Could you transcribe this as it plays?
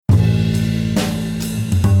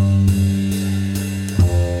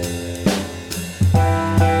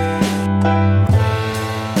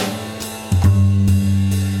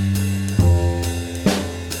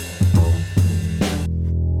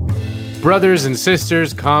Brothers and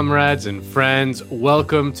sisters, comrades and friends,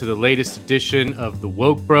 welcome to the latest edition of the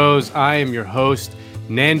Woke Bros. I am your host,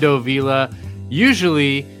 Nando Vila.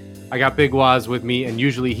 Usually, I got Big Waz with me, and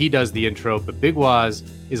usually he does the intro, but Big Waz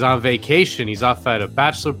is on vacation. He's off at a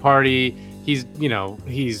bachelor party. He's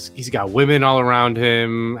got women all around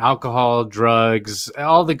him, alcohol, drugs,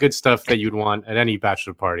 all the good stuff that you'd want at any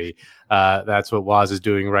bachelor party. That's what Waz is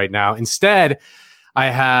doing right now. Instead, I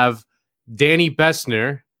have Danny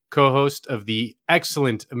Bessner, co-host of the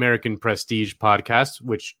excellent American Prestige podcast,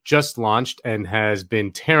 which just launched and has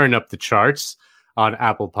been tearing up the charts on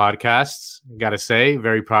Apple Podcasts. Gotta say,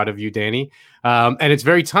 very proud of you, Danny. And it's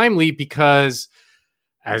very timely because,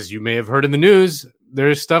 as you may have heard in the news,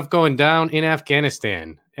 there's stuff going down in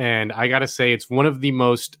Afghanistan. And I gotta say, it's one of the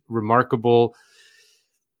most remarkable...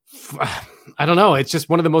 I don't know. It's just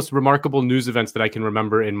one of the most remarkable news events that I can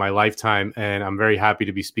remember in my lifetime. And I'm very happy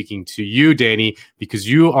to be speaking to you, Danny, because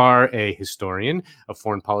you are a historian, a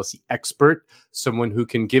foreign policy expert, someone who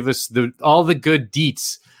can give us all the good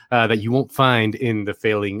deets that you won't find in the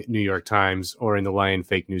failing New York Times or in the lying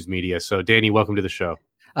fake news media. So, Danny, welcome to the show.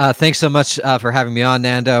 Thanks so much for having me on,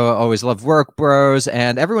 Nando. Always love Work Bros.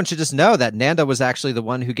 And everyone should just know that Nando was actually the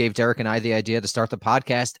one who gave Derek and I the idea to start the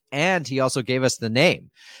podcast. And he also gave us the name.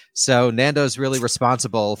 So Nando's really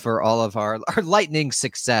responsible for all of our lightning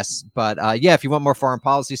success. But yeah, if you want more foreign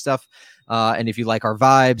policy stuff and if you like our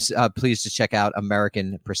vibes, please just check out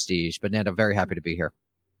American Prestige. But Nando, very happy to be here.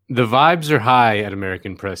 The vibes are high at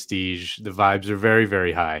American Prestige. The vibes are very,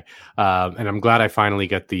 very high. And I'm glad I finally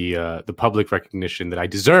get the public recognition that I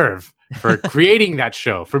deserve for creating that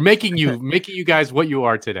show, for making you guys what you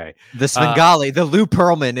are today. The Svengali, the Lou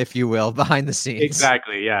Pearlman, if you will, behind the scenes.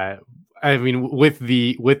 Exactly. Yeah. I mean, with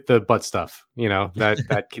the butt stuff,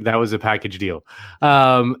 that was a package deal.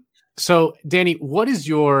 So Danny, what is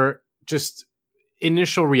your just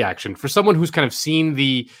initial reaction for someone who's kind of seen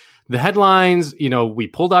the headlines? We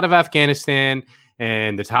pulled out of Afghanistan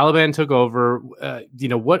and the Taliban took over.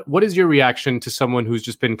 What is your reaction to someone who's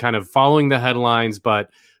just been kind of following the headlines,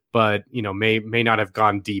 but may not have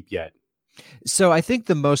gone deep yet? So I think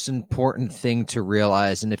the most important thing to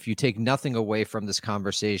realize, and if you take nothing away from this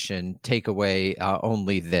conversation, take away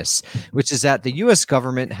only this, which is that the U.S.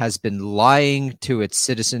 government has been lying to its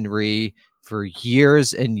citizenry for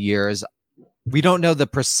years and years. We don't know the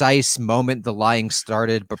precise moment the lying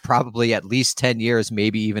started, but probably at least 10 years,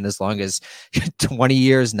 maybe even as long as 20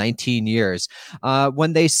 years, 19 years,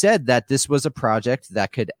 when they said that this was a project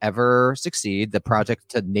that could ever succeed, the project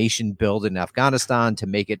to nation build in Afghanistan, to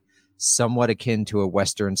make it somewhat akin to a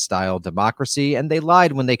Western-style democracy. And they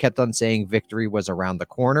lied when they kept on saying victory was around the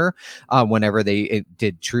corner whenever they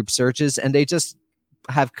did troop searches. And they just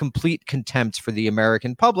have complete contempt for the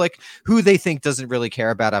American public, who they think doesn't really care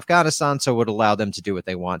about Afghanistan, so would allow them to do what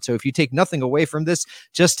they want. So if you take nothing away from this,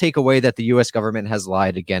 just take away that the U.S. government has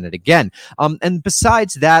lied again and again. And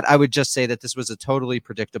besides that, I would just say that this was a totally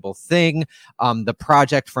predictable thing. The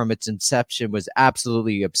project from its inception was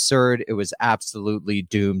absolutely absurd. It was absolutely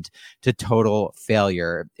doomed to total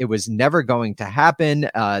failure. It was never going to happen.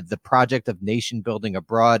 The project of nation building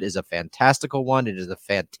abroad is a fantastical one. It is a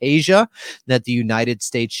fantasia that the United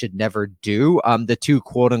States should never do. The two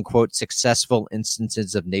quote unquote successful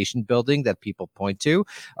instances of nation building that people point to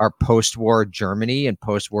are post-war Germany and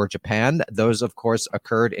post-war Japan. Those, of course,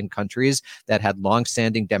 occurred in countries that had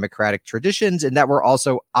long-standing democratic traditions and that were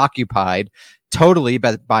also occupied totally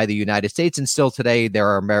by the United States. And still today, there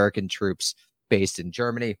are American troops based in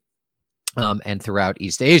Germany and throughout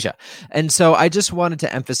East Asia. And so I just wanted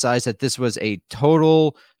to emphasize that this was a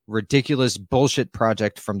total ridiculous bullshit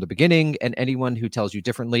project from the beginning, and anyone who tells you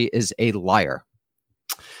differently is a liar.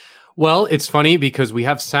 Well, it's funny because we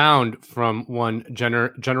have sound from one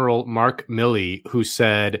General Mark Milley, who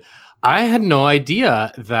said, I had no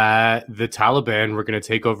idea that the Taliban were going to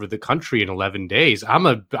take over the country in 11 days. I'm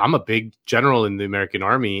a big general in the American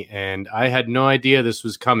army, and I had no idea this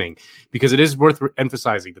was coming, because it is worth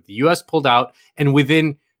emphasizing that the U.S. pulled out, and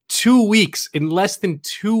within 2 weeks, in less than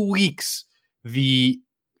 2 weeks, the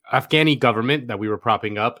Afghani government that we were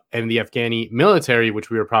propping up and the Afghani military, which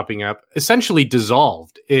we were propping up, essentially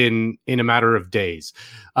dissolved in a matter of days.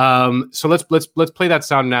 So let's play that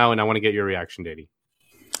sound now, and I want to get your reaction, Danny.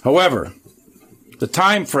 However, the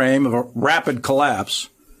time frame of a rapid collapse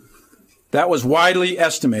that was widely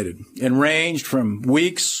estimated and ranged from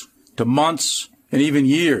weeks to months and even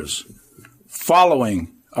years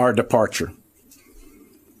following our departure.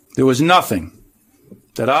 There was nothing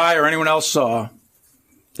that I or anyone else saw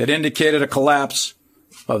that indicated a collapse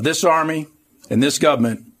of this army and this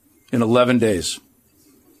government in 11 days.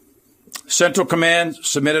 Central Command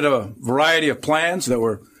submitted a variety of plans that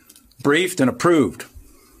were briefed and approved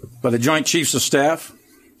by the Joint Chiefs of Staff,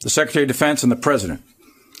 the Secretary of Defense, and the President.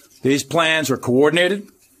 These plans are coordinated,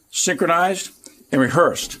 synchronized, and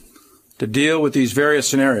rehearsed to deal with these various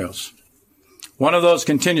scenarios. One of those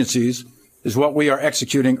contingencies is what we are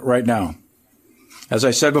executing right now. As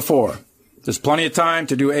I said before, there's plenty of time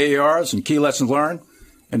to do AARs and key lessons learned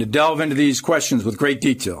and to delve into these questions with great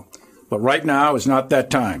detail. But right now is not that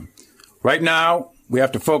time. Right now, we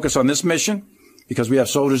have to focus on this mission because we have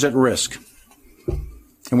soldiers at risk.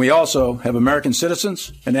 And we also have American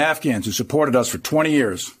citizens and Afghans who supported us for 20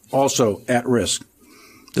 years, also at risk.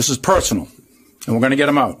 This is personal, and we're going to get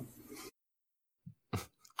them out.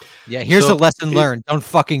 Yeah, here's a lesson learned. Don't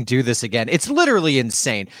fucking do this again. It's literally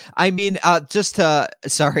insane. I mean,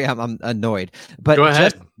 sorry, I'm annoyed,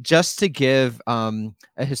 but just to give a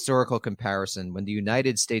historical comparison, when the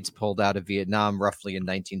United States pulled out of Vietnam roughly in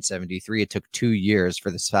 1973, it took 2 years for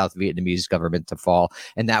the South Vietnamese government to fall,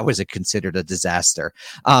 and that was considered a disaster.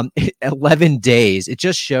 11 days. It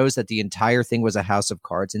just shows that the entire thing was a house of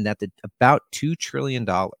cards, and that about $2 trillion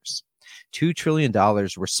were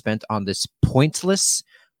spent on this pointless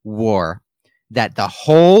war, that the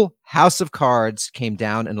whole house of cards came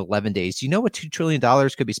down in 11 days. You know what $2 trillion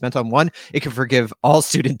could be spent on? One, it could forgive all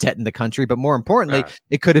student debt in the country, but more importantly,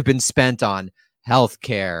 it could have been spent on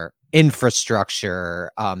healthcare, infrastructure,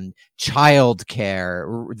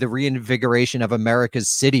 childcare, the reinvigoration of America's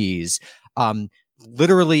cities,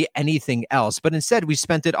 literally anything else. But instead, we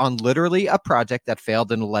spent it on literally a project that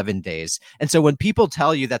failed in 11 days. And so when people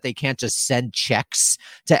tell you that they can't just send checks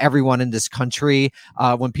to everyone in this country,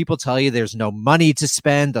 when people tell you there's no money to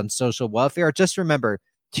spend on social welfare, just remember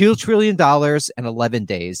 $2 trillion and 11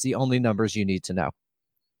 days, the only numbers you need to know.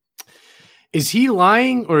 Is he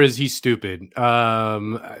lying or is he stupid?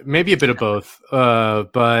 Maybe a bit of both.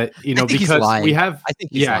 But, you know, because we have, I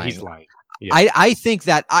think he's lying. He's lying. Yeah. I think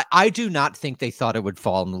that I do not think they thought it would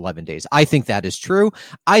fall in 11 days. I think that is true.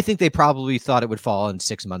 I think they probably thought it would fall in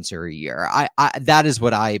 6 months or a year. That is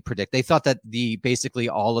what I predict. They thought that basically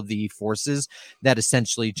all of the forces that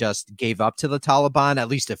essentially just gave up to the Taliban, at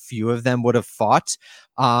least a few of them would have fought.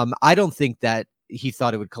 I don't think that he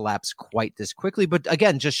thought it would collapse quite this quickly, but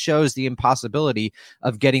again, just shows the impossibility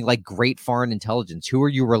of getting like great foreign intelligence. Who are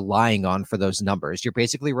you relying on for those numbers? You're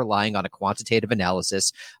basically relying on a quantitative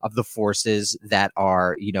analysis of the forces that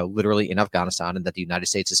are, you know, literally in Afghanistan and that the United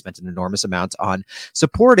States has spent an enormous amount on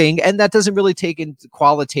supporting. And that doesn't really take into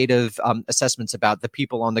qualitative assessments about the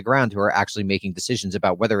people on the ground who are actually making decisions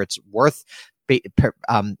about whether it's worth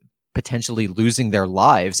potentially losing their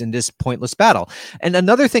lives in this pointless battle. And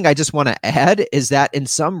another thing I just want to add is that in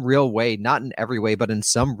some real way, not in every way, but in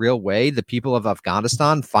some real way, the people of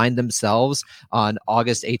Afghanistan find themselves on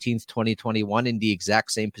August 18th, 2021 in the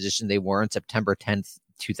exact same position they were on September 10th,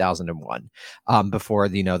 2001, before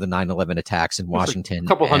the 9/11 attacks in Washington. A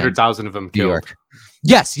couple 100,000 of them killed. New York.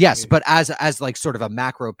 Yes, but as like sort of a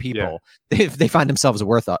macro people, they find themselves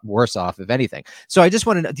worse off, if anything. So I just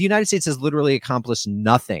want to know, the United States has literally accomplished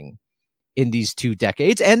nothing in these 2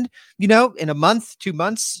 decades, and in a month, 2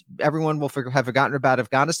 months, everyone will have forgotten about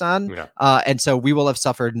Afghanistan, and so we will have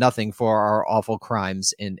suffered nothing for our awful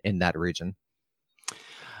crimes in that region.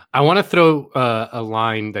 I want to throw a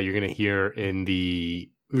line that you're going to hear in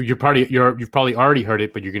you've probably already heard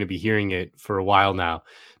it, but you're going to be hearing it for a while now.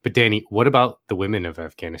 But Danny, what about the women of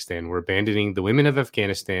Afghanistan? We're abandoning the women of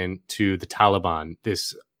Afghanistan to the Taliban,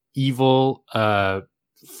 this evil,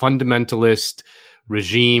 fundamentalist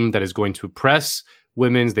regime that is going to oppress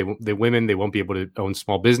women. They won't be able to own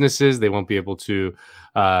small businesses. They won't be able to,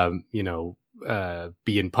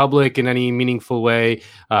 be in public in any meaningful way.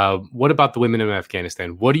 What about the women of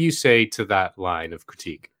Afghanistan? What do you say to that line of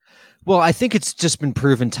critique? Well, I think it's just been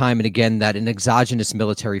proven time and again that an exogenous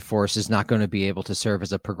military force is not going to be able to serve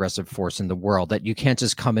as a progressive force in the world, that you can't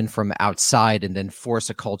just come in from outside and then force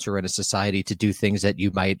a culture and a society to do things that you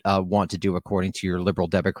might want to do according to your liberal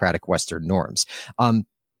democratic Western norms.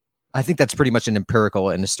 I think that's pretty much an empirical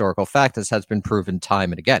and historical fact that has been proven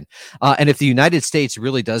time and again. And if the United States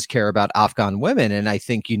really does care about Afghan women, and I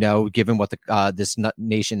think, given what this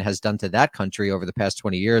nation has done to that country over the past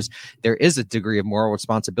 20 years, there is a degree of moral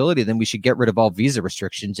responsibility, then we should get rid of all visa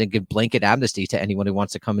restrictions and give blanket amnesty to anyone who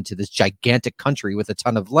wants to come into this gigantic country with a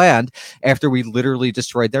ton of land after we literally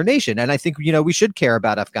destroyed their nation. And I think, we should care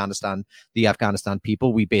about Afghanistan, the Afghanistan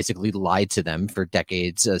people. We basically lied to them for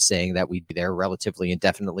decades, saying that we'd be there relatively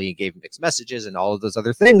indefinitely, gave mixed messages and all of those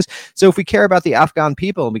other things. So if we care about the Afghan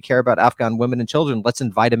people and we care about Afghan women and children, let's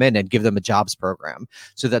invite them in and give them a jobs program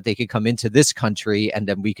so that they could come into this country, and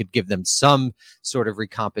then we could give them some sort of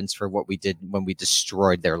recompense for what we did when we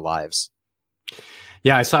destroyed their lives.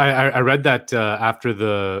 Yeah, I read that after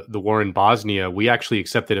the war in Bosnia, we actually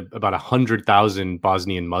accepted about 100,000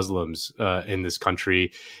 Bosnian Muslims in this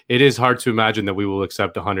country. It is hard to imagine that we will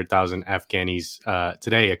accept 100,000 Afghanis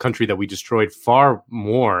today, a country that we destroyed far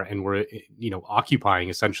more, and we're occupying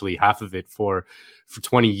essentially half of it for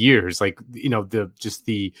 20 years. Like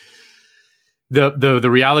the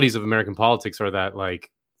realities of American politics are that like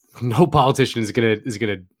no politician is gonna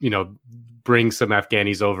bring some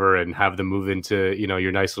Afghanis over and have them move into,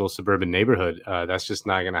 your nice little suburban neighborhood. That's just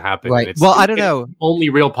not going to happen. Right. Well, I don't know. Only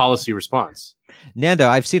real policy response. Nando,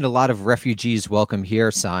 I've seen a lot of refugees welcome here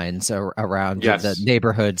signs around the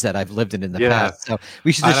neighborhoods that I've lived in the past. So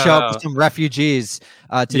we should just show up with some refugees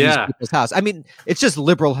to these people's house. I mean, it's just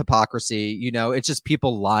liberal hypocrisy. It's just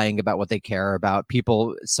people lying about what they care about,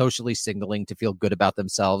 people socially signaling to feel good about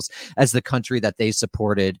themselves as the country that they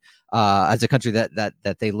supported, as a country that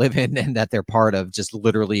they live in and that they're part of, just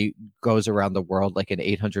literally goes around the world like an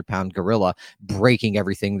 800-pound gorilla, breaking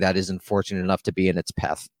everything that isn't fortunate enough to be in its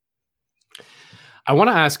path. I want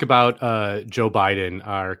to ask about Joe Biden,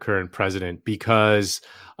 our current president, because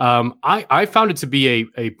I found it to be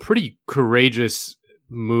a pretty courageous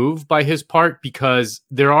move by his part, because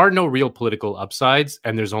there are no real political upsides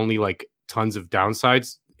and there's only like tons of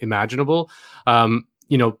downsides imaginable.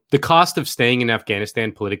 The cost of staying in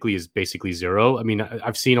Afghanistan politically is basically zero. I mean,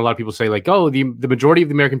 I've seen a lot of people say like, oh, the majority of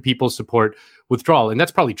the American people support withdrawal. And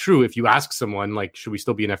that's probably true. If you ask someone like, should we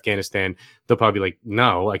still be in Afghanistan? They'll probably be like,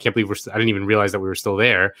 no, I can't believe I didn't even realize that we were still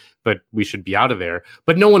there, but we should be out of there.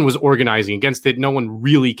 But no one was organizing against it. No one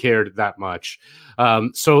really cared that much.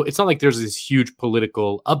 So it's not like there's this huge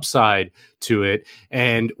political upside to it.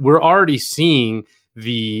 And we're already seeing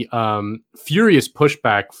the furious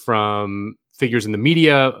pushback from figures in the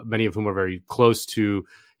media, many of whom are very close to,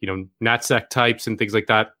 NatSec types and things like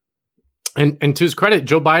that. And to his credit,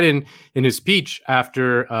 Joe Biden, in his speech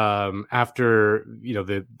after all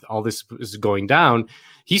this is going down,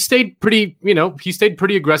 he stayed pretty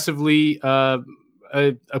aggressively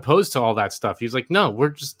opposed to all that stuff. He's like, no, we're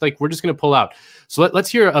just going to pull out. So let's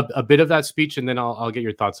hear a bit of that speech, and then I'll get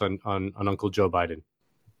your thoughts on Uncle Joe Biden.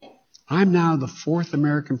 I'm now the fourth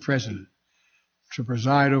American president to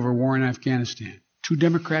preside over war in Afghanistan. 2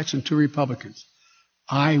 Democrats and 2 Republicans.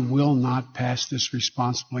 I will not pass this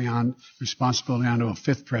responsibility on to a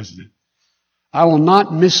 5th president. I will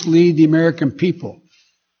not mislead the American people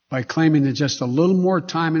by claiming that just a little more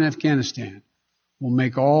time in Afghanistan will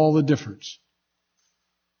make all the difference.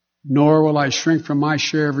 Nor will I shrink from my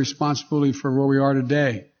share of responsibility for where we are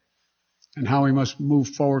today and how we must move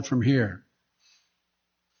forward from here.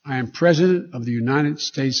 I am President of the United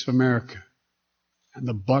States of America, and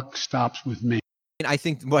the buck stops with me. I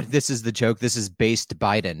think this is the joke. This is based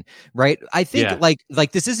Biden, right? I think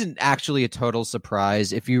like this isn't actually a total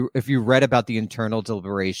surprise. If you read about the internal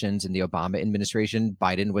deliberations in the Obama administration,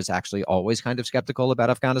 Biden was actually always kind of skeptical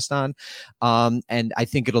about Afghanistan. And I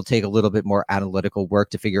think it'll take a little bit more analytical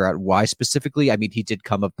work to figure out why specifically. I mean, he did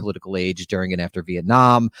come of political age during and after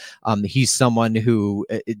Vietnam. He's someone who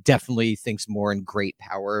definitely thinks more in great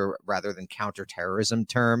power rather than counterterrorism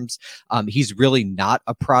terms. He's really not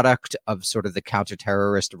a product of sort of the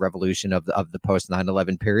counter-terrorist revolution of the post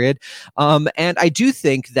 9/11 period. And I do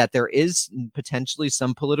think that there is potentially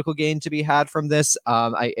some political gain to be had from this.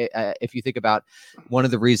 If you think about one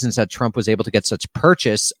of the reasons that Trump was able to get such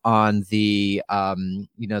purchase on the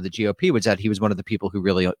GOP was that he was one of the people who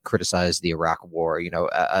really criticized the Iraq war,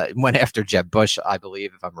 went after Jeb Bush, I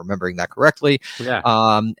believe, if I'm remembering that correctly.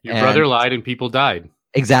 Yeah. Your brother lied and people died.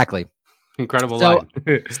 Exactly. Incredible line.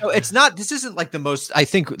 So this isn't like the most, I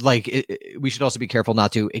think we should also be careful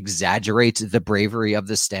not to exaggerate the bravery of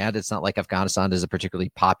this stand. It's not like Afghanistan is a particularly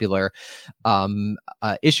popular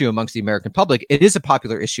issue amongst the American public. It is a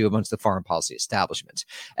popular issue amongst the foreign policy establishment.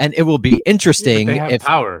 And it will be interesting. They have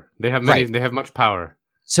power. They have they have much power.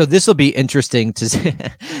 So this will be interesting to see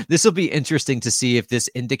if this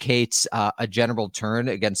indicates a general turn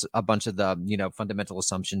against a bunch of the fundamental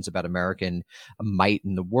assumptions about American might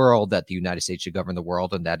in the world, that the United States should govern the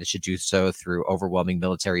world and that it should do so through overwhelming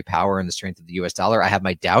military power and the strength of the U.S. dollar. I have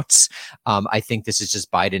my doubts. I think this is just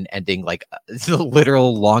Biden ending like the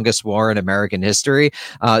literal longest war in American history.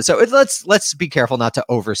 So let's be careful not to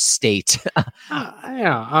overstate.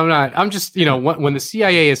 Yeah, I'm not. I'm just when the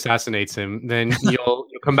CIA assassinates him, then you'll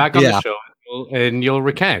come back on the show and you'll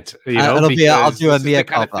recant. I'll do a mea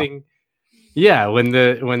culpa. Yeah, when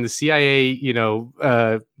the CIA,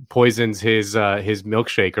 poisons his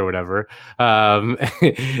milkshake or whatever,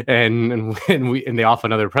 and they off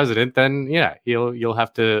another president, then yeah, you'll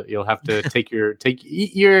have to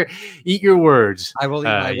eat your words. I will eat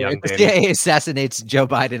my words. If the CIA assassinates Joe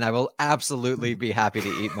Biden, I will absolutely be happy to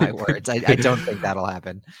eat my words. I don't think that'll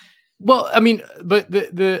happen. Well, I mean, but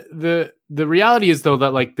the reality is though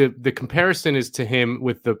that like the comparison is to him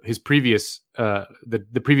with his previous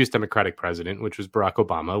the previous Democratic president, which was Barack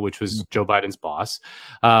Obama, which was Joe Biden's boss,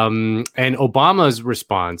 and Obama's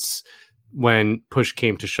response when push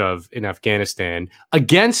came to shove in Afghanistan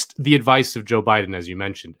against the advice of Joe Biden, as you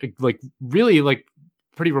mentioned, like really like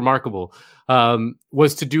pretty remarkable,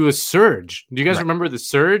 was to do a surge. Do you guys remember the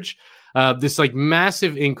surge? This like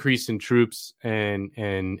massive increase in troops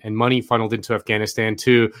and money funneled into Afghanistan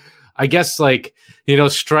to, I guess, like,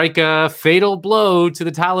 strike a fatal blow to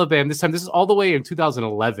the Taliban. This is all the way in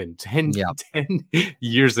 2011, 10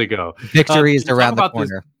 years ago. Victory is around the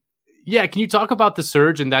corner. Yeah. Can you talk about the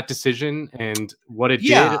surge and that decision and what it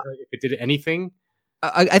did, if it did anything?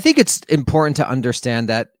 I think it's important to understand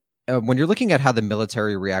that when you're looking at how the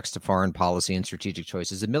military reacts to foreign policy and strategic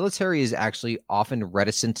choices, the military is actually often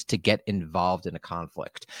reticent to get involved in a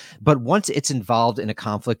conflict. But once it's involved in a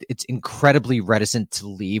conflict, it's incredibly reticent to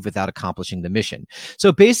leave without accomplishing the mission.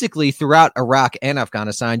 So basically, throughout Iraq and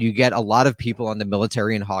Afghanistan, you get a lot of people on the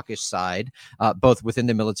military and hawkish side, both within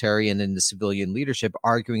the military and in the civilian leadership,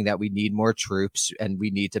 arguing that we need more troops and we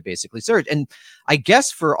need to basically surge. And I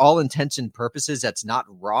guess for all intents and purposes, that's not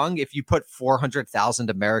wrong. If you put 400,000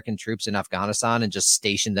 American troops in Afghanistan and just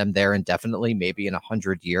station them there indefinitely, maybe in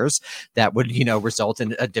 100 years, that would, result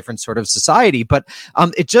in a different sort of society. But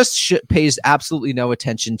it just pays absolutely no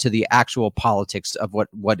attention to the actual politics of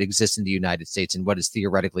what exists in the United States and what is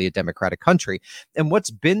theoretically a democratic country. And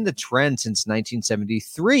what's been the trend since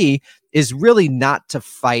 1973 is really not to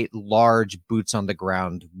fight large boots on the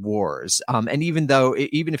ground wars. And even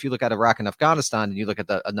if you look at Iraq and Afghanistan and you look at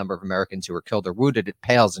a number of Americans who were killed or wounded, it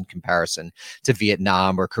pales in comparison to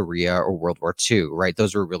Vietnam or Korea or World War II, right?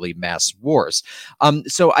 Those were really mass wars.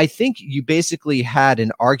 So I think you basically had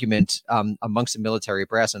an argument amongst the military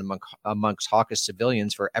brass and amongst hawkish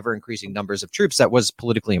civilians for ever increasing numbers of troops that was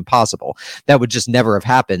politically impossible. That would just never have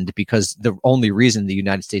happened, because the only reason the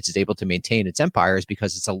United States is able to maintain its empire is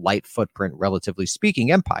because it's a light footprint, relatively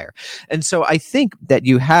speaking, empire. And so I think that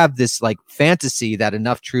you have this like fantasy that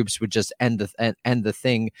enough troops would just end the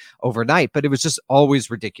thing overnight, but it was just always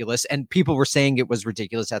ridiculous. And people were saying it was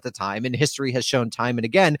ridiculous at the time. And history has shown time and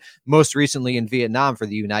again, most recently in Vietnam for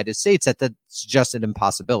the United States, that that's just an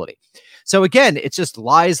impossibility. So again, it's just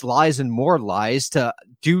lies, and more lies to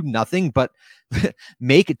do nothing but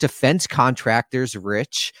make defense contractors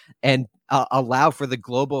rich and allow for the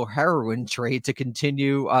global heroin trade to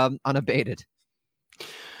continue unabated.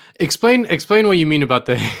 Explain what you mean about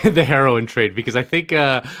the heroin trade, because I think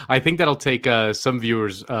that'll take some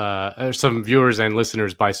viewers and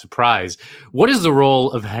listeners by surprise. What is the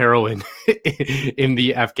role of heroin in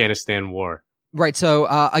the Afghanistan war? Right. So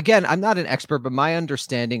again, I'm not an expert, but my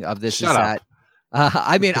understanding of this Shut up.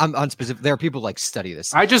 I mean, I'm unspecific. There are people like study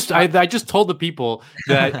this. I just told the people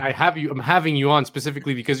that I'm having you on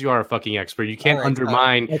specifically because you are a fucking expert. You can't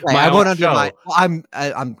undermine. Okay, I won't undermine. Well,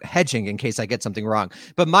 I'm hedging in case I get something wrong.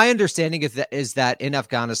 But my understanding is that in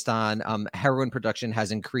Afghanistan, heroin production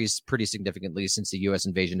has increased pretty significantly since the U.S.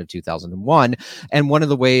 invasion of 2001. And one of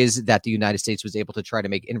the ways that the United States was able to try to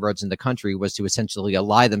make inroads in the country was to essentially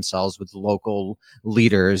ally themselves with local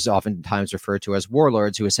leaders, oftentimes referred to as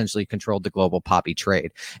warlords, who essentially controlled the global poppy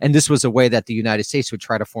trade. And this was a way that the United States would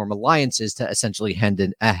try to form alliances to essentially hem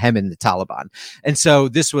in the Taliban. And so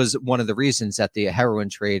this was one of the reasons that the heroin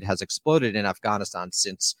trade has exploded in Afghanistan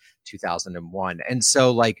since 2001. And so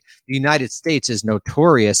like the United States is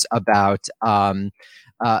notorious about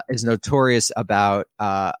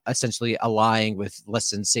essentially allying with less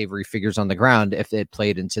than savory figures on the ground if it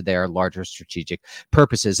played into their larger strategic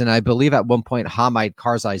purposes. And I believe at one point Hamid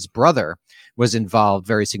Karzai's brother was involved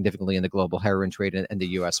very significantly in the global heroin trade, and the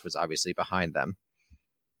U.S. was obviously behind them.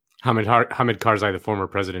 Hamid Karzai, the former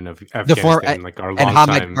president of Afghanistan, Hamid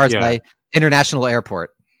Karzai International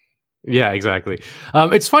Airport. Yeah, exactly.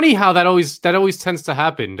 It's funny how that always tends to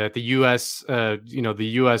happen, that the U.S. The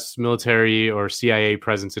U.S. military or CIA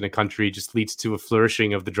presence in a country just leads to a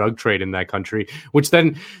flourishing of the drug trade in that country, which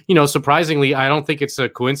then, surprisingly, I don't think it's a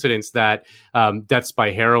coincidence that deaths by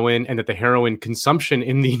heroin and that the heroin consumption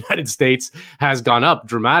in the United States has gone up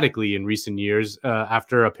dramatically in recent years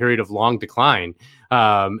after a period of long decline.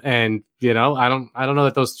 And I don't know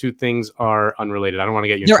that those two things are unrelated. I don't want to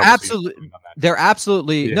get you in They're trouble absolutely, on that. they're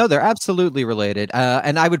absolutely, Yeah. no, they're absolutely related.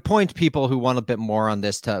 And I would point people who want a bit more on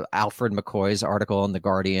this to Alfred McCoy's article in The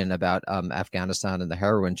Guardian about Afghanistan and the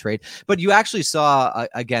heroin trade. But you actually saw,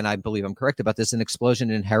 again, I believe I'm correct about this, an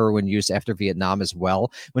explosion in heroin use after Vietnam as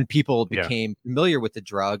well, when people became familiar with the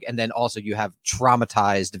drug. And then also you have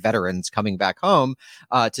traumatized veterans coming back home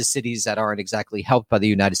to cities that aren't exactly helped by the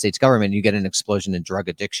United States government. You get an explosion in drug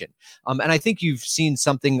addiction. And I think you've seen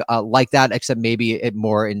something like that, except maybe it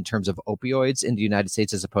more in terms of opioids in the United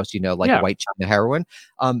States as opposed to, white China heroin.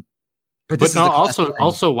 But no,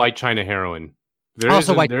 also white China heroin. There is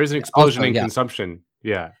an explosion in consumption.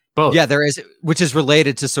 Yeah. Both. Yeah, there is, which is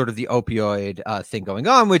related to sort of the opioid thing going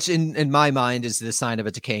on, which in my mind is the sign of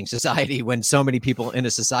a decaying society. When so many people in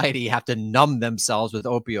a society have to numb themselves with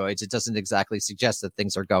opioids, it doesn't exactly suggest that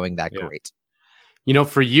things are going that great.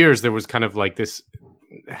 For years, there was kind of like this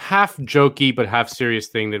half jokey but half serious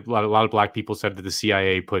thing that a lot of black people said that the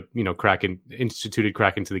CIA instituted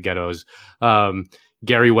crack into the ghettos.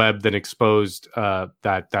 Gary Webb then exposed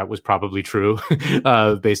that was probably true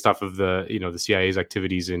based off of the CIA's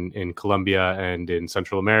activities in Colombia and in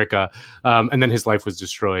Central America, and then his life was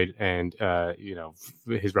destroyed, and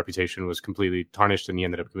his reputation was completely tarnished, and he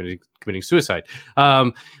ended up committing suicide.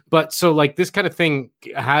 But so like this kind of thing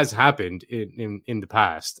has happened in the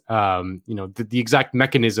past. The exact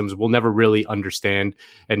mechanisms we'll never really understand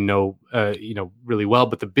and know really well,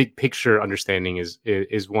 but the big picture understanding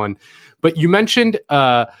is one. But you mentioned,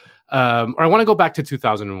 or I want to go back to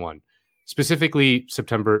 2001, specifically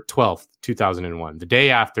September 12th, 2001, the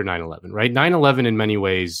day after 9/11, right? 9/11 in many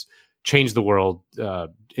ways changed the world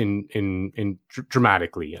in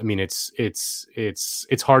dramatically. I mean, it's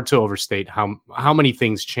hard to overstate how many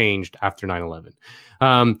things changed after 9/11.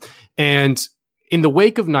 And in the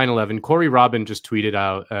wake of 9/11, Corey Robin just tweeted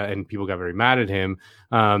out, and people got very mad at him,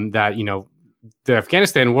 that, the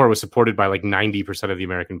Afghanistan war was supported by like 90% of the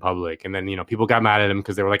American public. And then, people got mad at him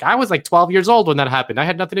because they were like, I was like 12 years old when that happened. I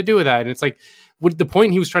had nothing to do with that. And it's like, what the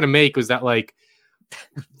point he was trying to make was that like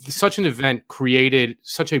such an event created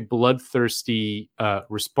such a bloodthirsty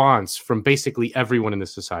response from basically everyone in the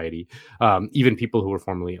society, even people who were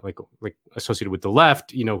formerly like associated with the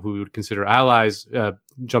left, who would consider allies,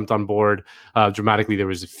 jumped on board dramatically. There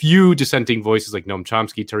was a few dissenting voices like Noam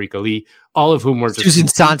Chomsky, Tariq Ali, all of whom were just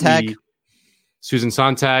Susan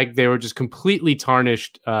Sontag. They were just completely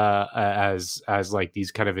tarnished as like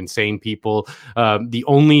these kind of insane people. The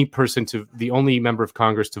only member of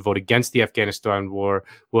Congress to vote against the Afghanistan war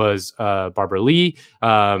was Barbara Lee.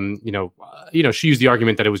 She used the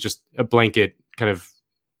argument that it was just a blanket kind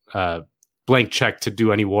of blank check to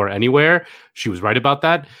do any war anywhere. She was right about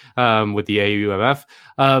that with the AUMF.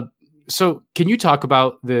 So can you talk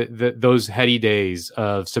about those heady days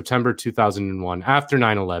of September 2001 after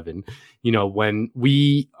 9/11, when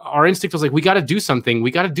our instinct was like, we got to do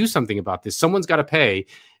something about this. Someone's got to pay.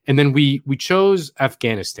 And then we chose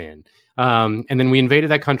Afghanistan. And then we invaded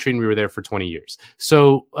that country and we were there for 20 years.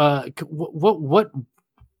 So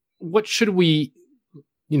what should we,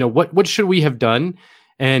 what should we have done?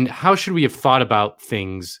 And how should we have thought about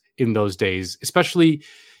things in those days, especially,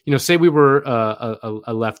 say we were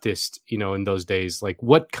a leftist, in those days, like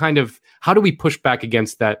how do we push back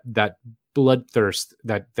against that bloodthirst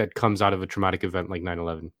that comes out of a traumatic event like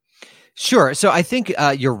 9/11? Sure. So I think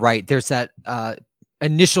you're right. There's that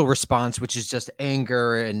initial response, which is just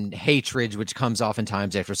anger and hatred, which comes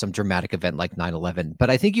oftentimes after some dramatic event like 9/11. But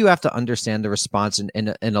I think you have to understand the response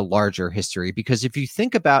in a larger history, because if you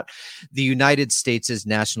think about the United States'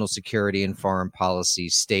 national security and foreign policy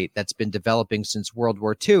state that's been developing since World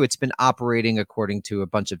War II, it's been operating according to a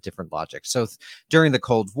bunch of different logics. So during the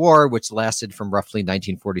Cold War, which lasted from roughly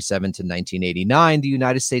 1947 to 1989, the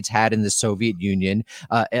United States had in the Soviet Union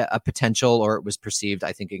a potential, or it was perceived,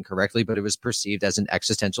 I think incorrectly, but it was perceived as an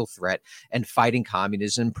existential threat, and fighting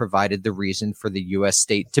communism provided the reason for the U.S.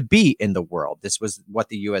 state to be in the world. This was what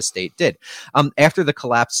the U.S. state did. After the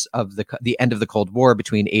collapse of the end of the Cold War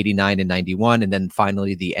between 89 and 91, and then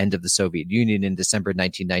finally the end of the Soviet Union in December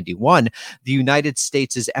 1991, the United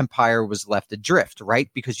States' empire was left adrift, right?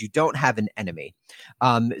 Because you don't have an enemy.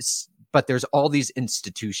 But there's all these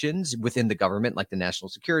institutions within the government, like the National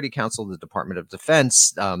Security Council, the Department of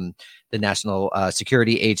Defense, the National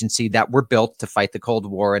Security Agency, that were built to fight the Cold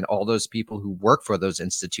War. And all those people who work for those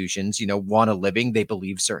institutions, want a living. They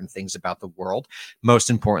believe certain things about the world. Most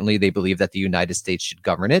importantly, they believe that the United States should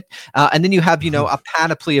govern it. And then you have, a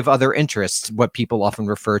panoply of other interests, what people often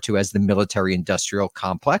refer to as the military-industrial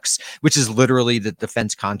complex, which is literally the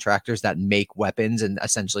defense contractors that make weapons. And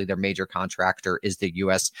essentially their major contractor is the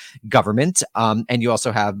U.S. government. government, and you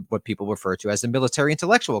also have what people refer to as the military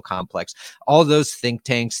intellectual complex, all those think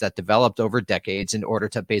tanks that developed over decades in order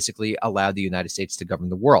to basically allow the United States to govern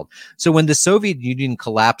the world. So when the Soviet Union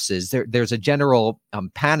collapses, there's a general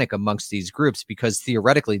panic amongst these groups because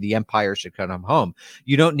theoretically the empire should come home.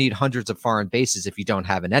 You don't need hundreds of foreign bases if you don't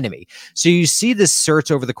have an enemy. So you see this search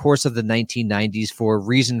over the course of the 1990s for a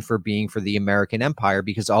reason for being for the American empire,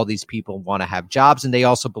 because all these people want to have jobs and they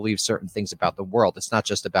also believe certain things about the world. It's not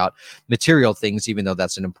just about material things, even though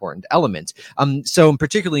that's an important element. So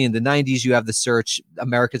particularly in the 90s, you have the search,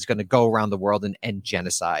 America's going to go around the world and end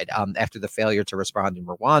genocide. After the failure to respond in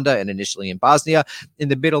Rwanda and initially in Bosnia, in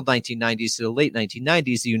the middle 1990s to the late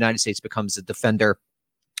 1990s, the United States becomes a defender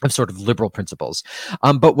of sort of liberal principles.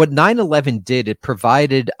 But what 9/11 did, it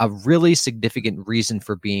provided a really significant reason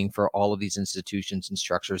for being for all of these institutions and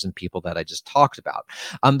structures and people that I just talked about.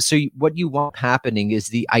 So what you want happening is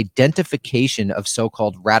the identification of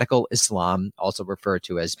so-called radical Islam, also referred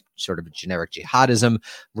to as sort of generic jihadism,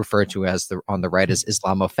 referred to as on the right as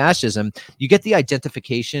Islamofascism. You get the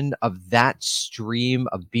identification of that stream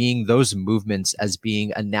of being those movements as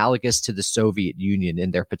being analogous to the Soviet Union in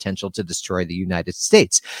their potential to destroy the United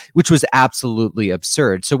States, which was absolutely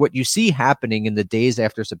absurd. So what you see happening in the days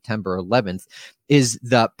after September 11th is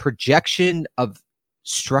the projection of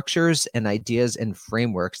structures and ideas and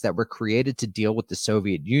frameworks that were created to deal with the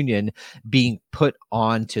Soviet Union being put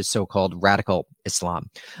on to so-called radical Islam.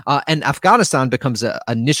 And Afghanistan becomes an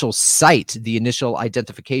initial site, the initial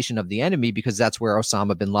identification of the enemy, because that's where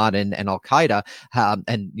Osama bin Laden and Al-Qaeda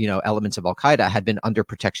and elements of Al-Qaeda had been under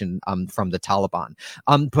protection from the Taliban.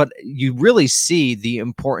 But you really see the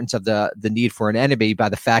importance of the need for an enemy by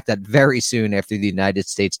the fact that very soon after the United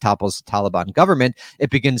States topples the Taliban government, it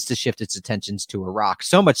begins to shift its attentions to Iraq.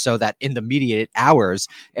 So much so that in the immediate hours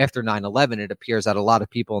after 9/11, it appears that a lot of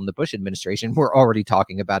people in the Bush administration were already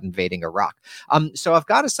talking about invading Iraq. So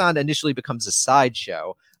Afghanistan initially becomes a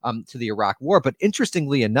sideshow to the Iraq war. But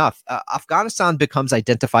interestingly enough, Afghanistan becomes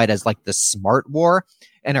identified as like the smart war,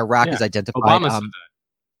 and Iraq is identified.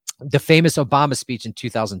 The famous Obama speech in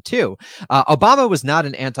 2002. Obama was not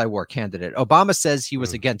an anti-war candidate. Obama says he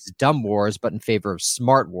was against dumb wars, but in favor of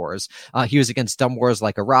smart wars. He was against dumb wars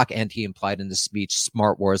like Iraq, and he implied in the speech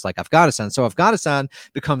smart wars like Afghanistan. So Afghanistan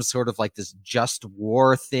becomes sort of like this just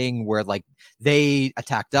war thing where like they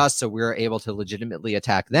attacked us, so we were able to legitimately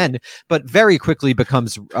attack them, but very quickly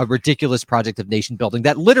becomes a ridiculous project of nation building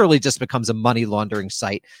that literally just becomes a money laundering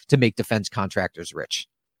site to make defense contractors rich.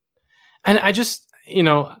 And I just,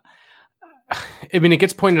 I mean, it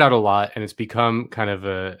gets pointed out a lot, and it's become kind of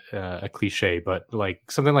a cliche, but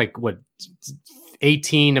like something like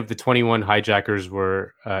 18 of the 21 hijackers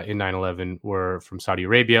were in 9/11 were from Saudi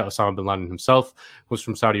Arabia. Osama bin Laden himself was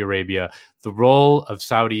from Saudi Arabia. The role of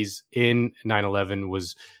Saudis in 9/11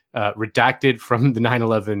 was redacted from the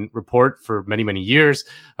 9/11 report for many, many years.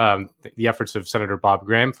 The efforts of Senator Bob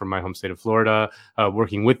Graham from my home state of Florida,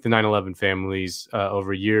 working with the 9/11 families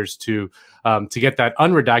over years to get that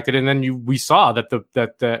unredacted. And then we saw that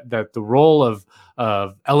the role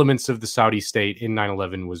of elements of the Saudi state in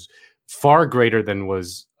 9/11 was far greater than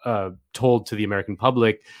was told to the American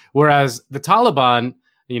public. Whereas the Taliban,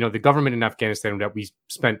 the government in Afghanistan that we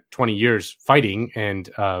spent 20 years fighting and,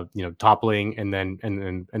 toppling and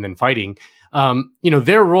then fighting,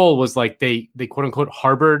 their role was like they quote unquote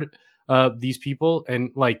harbored these people.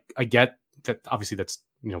 And like, I get that obviously that's,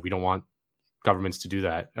 we don't want governments to do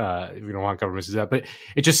that. We don't want governments to do that, but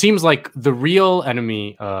it just seems like the real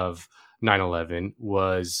enemy of 9/11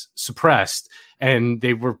 was suppressed, and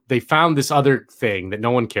they found this other thing that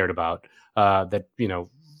no one cared about, that,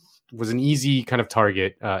 was an easy kind of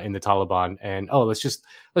target in the Taliban, and let's just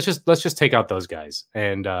take out those guys.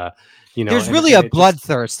 And there's really a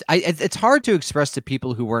bloodthirst. It's hard to express to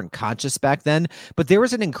people who weren't conscious back then, but there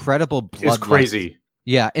was an incredible bloodlust. It's crazy.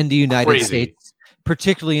 Yeah, in the United States,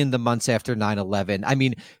 particularly in the months after 9/11. I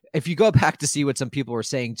mean, if you go back to see what some people were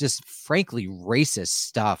saying, just frankly racist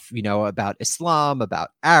stuff, about Islam, about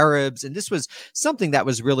Arabs. And this was something that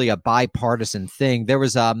was really a bipartisan thing. There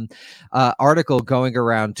was an article going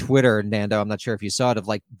around Twitter, Nando, I'm not sure if you saw it, of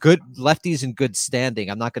like good lefties in good standing.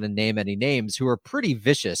 I'm not going to name any names, who are pretty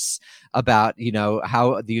vicious about,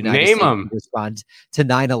 how the United States would respond to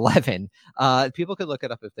 9/11. People could look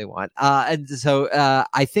it up if they want. And so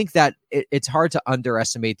I think that it's hard to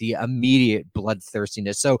underestimate the immediate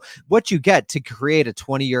bloodthirstiness. So what you get to create a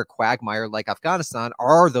 20-year quagmire like Afghanistan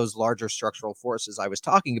are those larger structural forces I was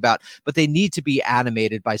talking about, but they need to be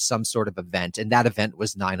animated by some sort of event. And that event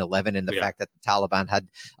was 9/11 and the fact that the Taliban had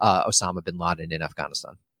Osama bin Laden in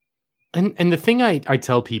Afghanistan. And the thing I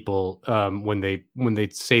tell people when they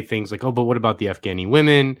say things like, oh, but what about the Afghani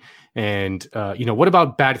women, and what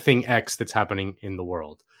about bad thing X that's happening in the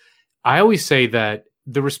world? I always say that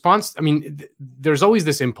the response, I mean, there's always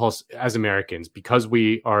this impulse as Americans, because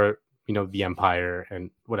we are, the empire and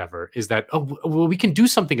whatever, is that, oh, well, we can do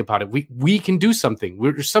something about it. We can do something.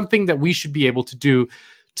 There's something that we should be able to do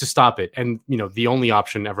to stop it. And, the only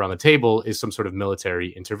option ever on the table is some sort of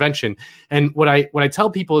military intervention. And what I tell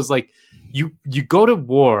people is, like, you go to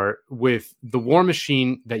war with the war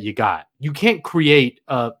machine that you got. You can't create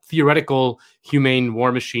a theoretical humane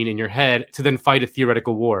war machine in your head to then fight a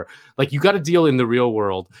theoretical war. Like, you got to deal in the real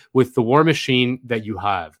world with the war machine that you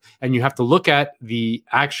have. And you have to look at the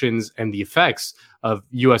actions and the effects of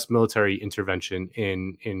U.S. military intervention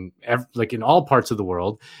in all parts of the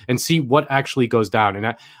world, and see what actually goes down.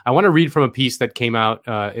 And I want to read from a piece that came out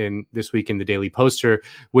in this week in the Daily Poster,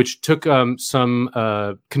 which took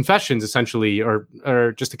some confessions, essentially,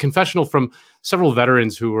 or just a confessional from several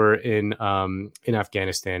veterans who were in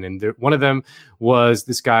Afghanistan. And one of them was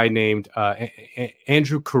this guy named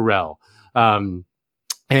Andrew Carell.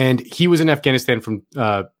 And he was in Afghanistan from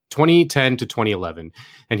 2010 to 2011.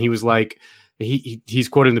 And he was like, he's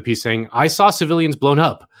quoted in the piece saying, "I saw civilians blown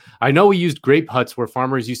up. I know we used grape huts where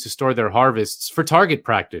farmers used to store their harvests for target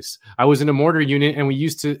practice. I was in a mortar unit and we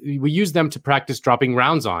used them to practice dropping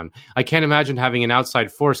rounds on. I can't imagine having an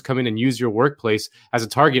outside force come in and use your workplace as a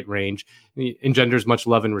target range. It engenders much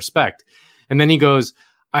love and respect." And then he goes,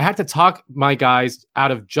 "I had to talk my guys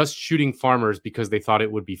out of just shooting farmers because they thought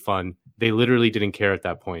it would be fun. They literally didn't care at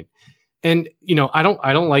that point." And, I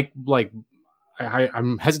don't like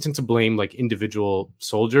I'm hesitant to blame like individual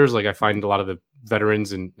soldiers. Like, I find a lot of the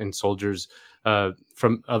veterans and soldiers of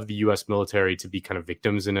the U.S. military to be kind of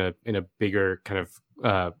victims in a bigger kind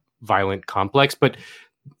of violent complex. But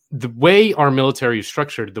the way our military is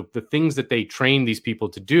structured, the things that they train these people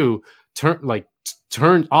to do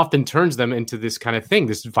often turns them into this kind of thing,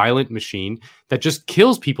 this violent machine that just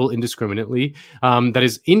kills people indiscriminately, that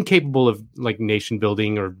is incapable of like nation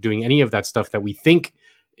building or doing any of that stuff that we think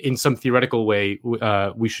in some theoretical way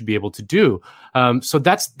we should be able to do. So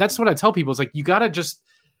that's what I tell people. Is like, you got to just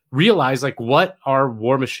realize like what our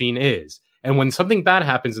war machine is. And when something bad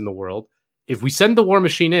happens in the world, if we send the war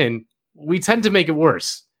machine in, we tend to make it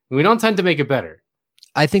worse. We don't tend to make it better.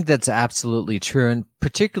 I think that's absolutely true. And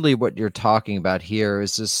particularly what you're talking about here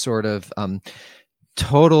is this sort of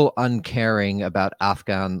total uncaring about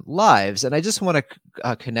Afghan lives. And I just want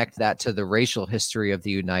to connect that to the racial history of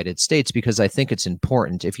the United States, because I think it's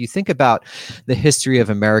important. If you think about the history of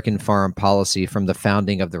American foreign policy from the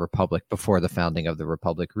founding of the Republic, before the founding of the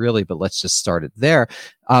Republic, really, but let's just start it there,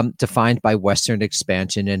 defined by Western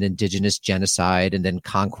expansion and indigenous genocide, and then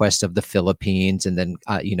conquest of the Philippines, and then,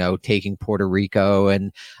 taking Puerto Rico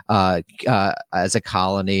and as a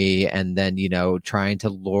colony, and then, trying to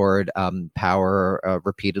lord power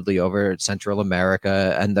repeatedly over Central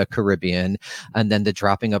America and the Caribbean, and then the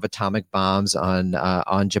dropping of atomic bombs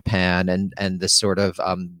on Japan, and the sort of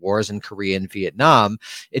wars in Korea and Vietnam.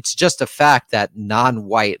 It's just a fact that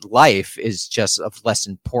non-white life is just of less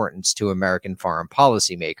importance to American foreign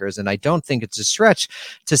policy makers. And I don't think it's a stretch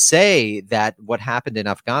to say that what happened in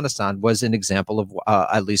Afghanistan was an example of,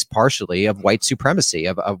 at least partially, of white supremacy,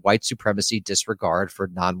 of white supremacy disregard for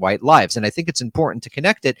non-white lives. And I think it's important to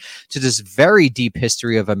connect it to this very deep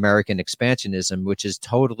history of American expansionism, which is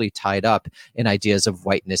totally tied up in ideas of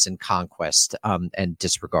whiteness and conquest and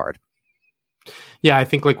disregard. Yeah, I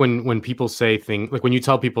think like when people say things, like when you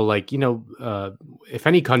tell people like, if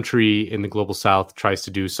any country in the global South tries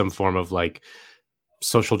to do some form of like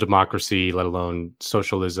social democracy, let alone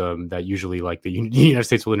socialism, that usually like the United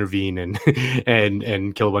States will intervene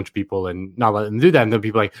and kill a bunch of people and not let them do that. And then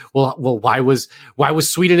people are like, well, why was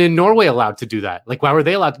Sweden and Norway allowed to do that? Like, why were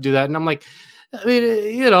they allowed to do that? And I'm like, I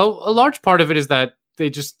mean, a large part of it is that they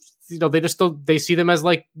just they see them as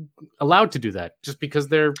like allowed to do that just because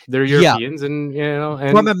they're Europeans. And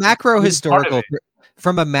from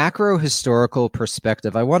a macro historical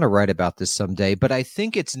perspective, I want to write about this someday, but I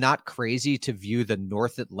think it's not crazy to view the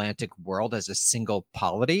North Atlantic world as a single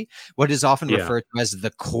polity, what is often referred to as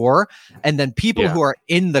the core. And then people who are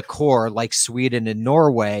in the core, like Sweden and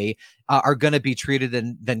Norway, are going to be treated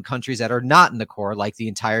than countries that are not in the core, like the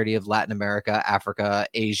entirety of Latin America, Africa,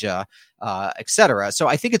 Asia, etc. So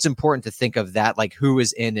I think it's important to think of that, like who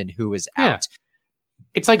is in and who is out.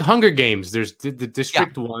 It's like Hunger Games. There's the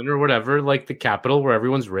District 1 or whatever, like the capital where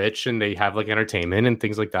everyone's rich and they have like entertainment and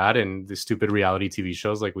things like that, and the stupid reality TV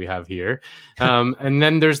shows like we have here. And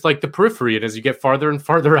then there's like the periphery, and as you get farther and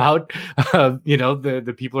farther out,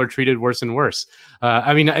 the people are treated worse and worse.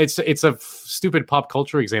 I mean, it's a stupid pop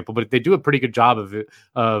culture example, but they do a pretty good job of it,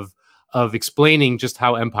 of explaining just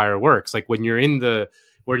how empire works. Like when you're in the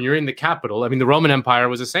capital, I mean, the Roman Empire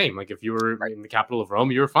was the same. Like if you were in the capital of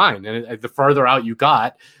Rome, you were fine. And the further out you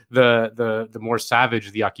got, the more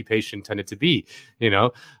savage the occupation tended to be,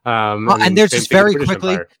 and there's just very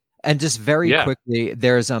quickly. Empire. And just very quickly,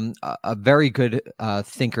 there's a very good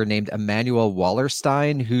thinker named Emanuel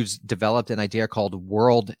Wallerstein who's developed an idea called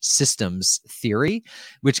world systems theory,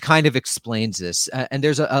 which kind of explains this. And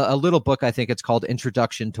there's a little book, I think it's called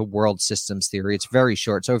Introduction to World Systems Theory. It's very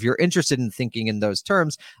short. So if you're interested in thinking in those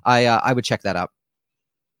terms, I would check that out.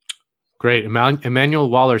 Great, Emanuel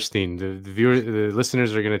Wallerstein. The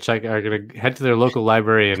listeners are going to head to their local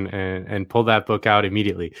library and pull that book out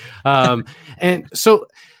immediately. And so,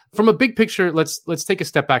 from a big picture, let's take a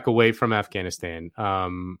step back away from Afghanistan.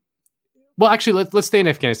 Well, actually, let's stay in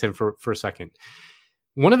Afghanistan for a second.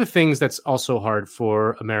 One of the things that's also hard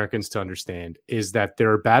for Americans to understand is that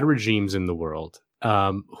there are bad regimes in the world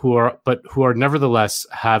who are nevertheless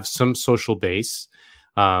have some social base,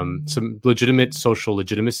 some legitimate social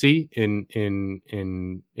legitimacy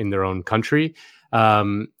in their own country,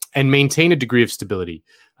 and maintain a degree of stability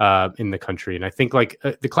in the country. And I think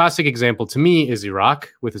the classic example to me is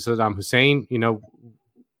Iraq with Saddam Hussein.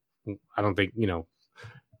 I don't think,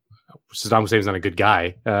 Saddam Hussein's not a good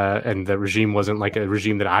guy, and the regime wasn't like a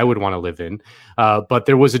regime that I would want to live in. But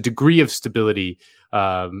there was a degree of stability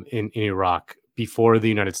in Iraq before the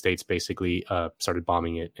United States basically started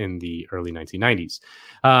bombing it in the early 1990s,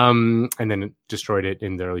 and then destroyed it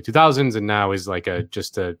in the early 2000s, and now is like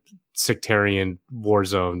just a sectarian war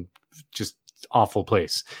zone, just awful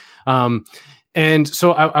place. And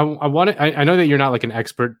so I know that you're not like an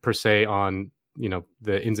expert per se on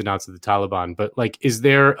the ins and outs of the Taliban, but like, is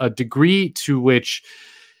there a degree to which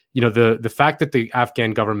the fact that the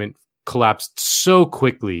Afghan government collapsed so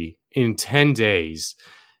quickly in 10 days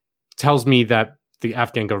tells me that the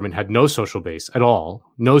Afghan government had no social base at all,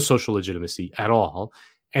 no social legitimacy at all,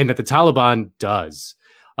 and that the Taliban does.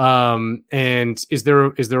 And is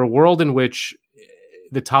there a world in which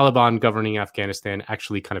the Taliban governing Afghanistan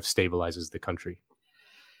actually kind of stabilizes the country?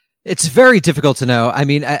 It's very difficult to know. I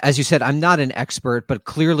mean, as you said, I'm not an expert, but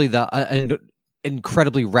clearly the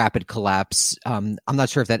incredibly rapid collapse. I'm not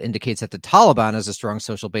sure if that indicates that the Taliban has a strong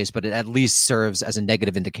social base, but it at least serves as a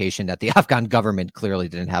negative indication that the Afghan government clearly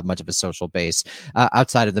didn't have much of a social base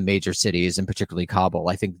outside of the major cities, and particularly Kabul.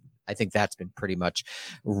 I think that's been pretty much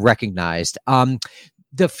recognized.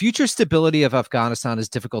 The future stability of Afghanistan is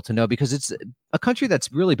difficult to know because it's a country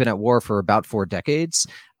that's really been at war for about 4 decades.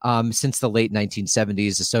 Since the late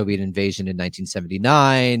 1970s, the Soviet invasion in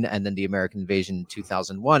 1979, and then the American invasion in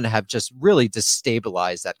 2001 have just really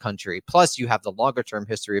destabilized that country. Plus, you have the longer-term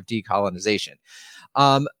history of decolonization.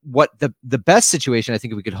 What the best situation I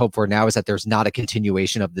think we could hope for now is that there's not a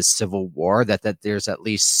continuation of this civil war, that there's at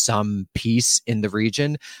least some peace in the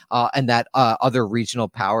region, and that other regional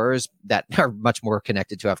powers that are much more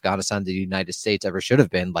connected to Afghanistan than the United States ever should have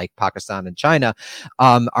been, like Pakistan and China,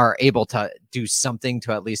 are able to do something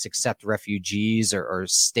to at least accept refugees or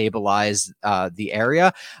stabilize the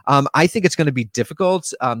area. I think it's going to be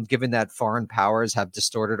difficult, given that foreign powers have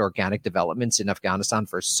distorted organic developments in Afghanistan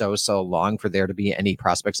for so long, for there to be any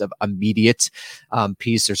prospects of immediate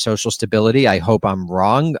peace or social stability. I hope I'm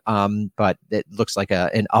wrong, but it looks like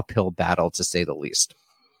an uphill battle, to say the least.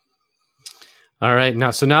 All right.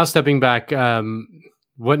 Now stepping back,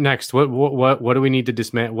 what next? What do we need to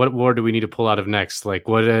dismantle? What war do we need to pull out of next? Like,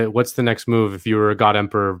 what's the next move? If you were God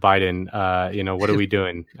Emperor Biden, what are we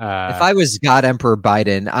doing? If I was God Emperor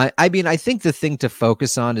Biden, I mean, I think the thing to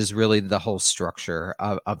focus on is really the whole structure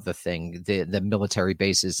of the thing, the military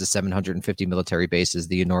bases, the 750 military bases,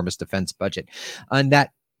 the enormous defense budget, and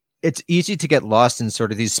that. It's easy to get lost in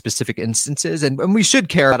sort of these specific instances, and we should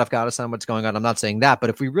care about Afghanistan, what's going on. I'm not saying that,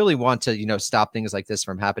 but if we really want to, stop things like this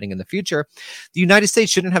from happening in the future, the United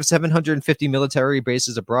States shouldn't have 750 military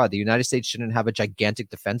bases abroad. The United States shouldn't have a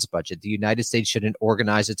gigantic defense budget. The United States shouldn't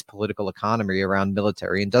organize its political economy around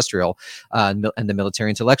military industrial and the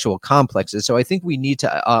military intellectual complexes. So I think we need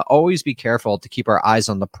to always be careful to keep our eyes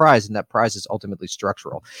on the prize, and that prize is ultimately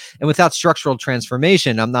structural. And without structural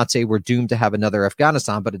transformation, I'm not saying we're doomed to have another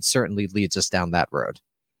Afghanistan, but it's certainly leads us down that road.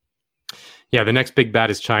 Yeah, the next big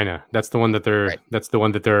bad is China. That's the one that they're Right. that's the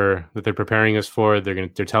one that they're preparing us for. They're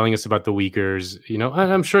telling us about the Uyghurs. You know,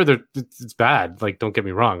 I'm sure it's bad. Like, don't get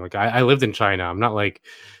me wrong. Like, I lived in China. I'm not like,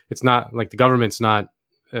 it's not like the government's not.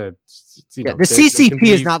 You know, the they CCP can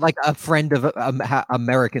be, is not like a friend of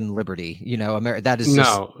American liberty. You know, that is just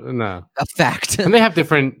no a fact. and they have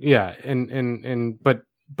different, yeah,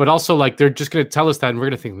 but also like they're just going to tell us that, and we're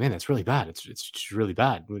going to think, man, that's really bad. It's just really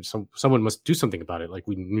bad. Someone must do something about it. Like,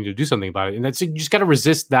 we need to do something about it, and that's, you just got to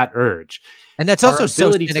resist that urge. And that's Our also so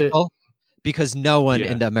ability cynical because no one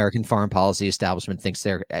Yeah. in the American foreign policy establishment thinks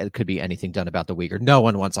there could be anything done about the Uyghur. No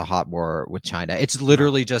one wants a hot war with China. It's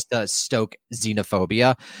literally just to stoke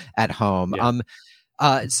xenophobia at home. Yeah.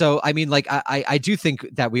 So I mean, like, I do think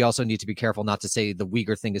that we also need to be careful not to say the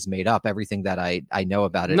Uyghur thing is made up. Everything that I know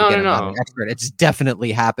about it, No, again, no, I'm not no. an expert. It's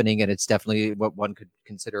definitely happening, and it's definitely what one could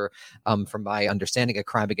consider, from my understanding, a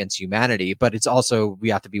crime against humanity. But it's also, we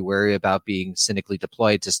have to be wary about being cynically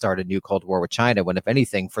deployed to start a new Cold War with China, when, if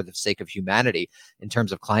anything, for the sake of humanity, in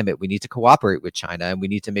terms of climate, we need to cooperate with China, and we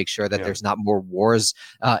need to make sure that there's not more wars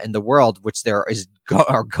in the world, which there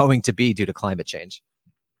are going to be due to climate change.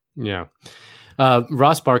 Yeah.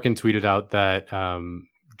 Ross Barkan tweeted out that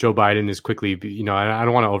Joe Biden is quickly, you know, I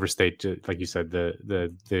don't want to overstate, like you said,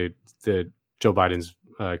 the Joe Biden's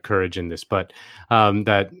courage in this, but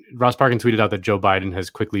that Ross Barkan tweeted out that Joe Biden has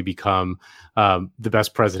quickly become the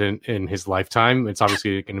best president in his lifetime. It's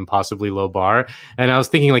obviously an impossibly low bar, and I was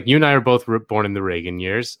thinking, like, you and I are both born in the Reagan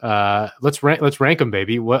years. Let's rank them,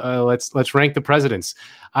 baby. Let's rank the presidents.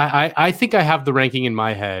 I think I have the ranking in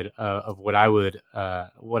my head of what I would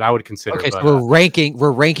consider. Okay, but, so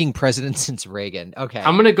we're ranking presidents since Reagan. Okay,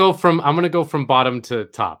 I'm gonna go from bottom to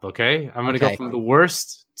top. Okay, I'm gonna go from the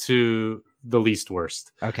worst to the least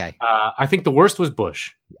worst. Okay, I think the worst was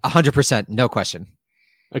Bush. 100%, no question.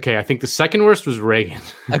 Okay, I think the second worst was Reagan.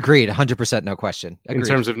 Agreed, 100%, no question. Agreed. In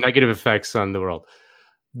terms of negative effects on the world.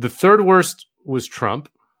 The third worst was Trump.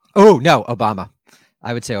 Oh no, Obama.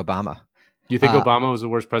 I would say Obama. You think Obama was the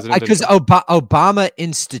worst president? Because Obama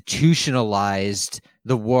institutionalized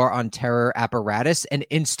the war on terror apparatus and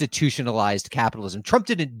institutionalized capitalism. Trump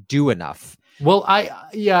didn't do enough. Well,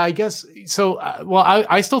 I guess so.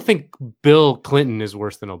 I still think Bill Clinton is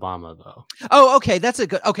worse than Obama, though. Oh, okay, that's a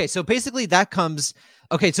good. Okay, so basically that comes.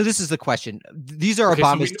 Okay, so this is the question. These are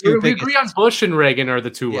Obama's two we biggest. agree on Bush and Reagan are the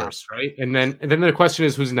two worst, right? And then the question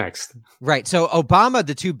is, who's next? Right. So Obama,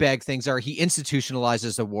 the two big things are he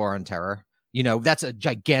institutionalizes the war on terror. You know, that's a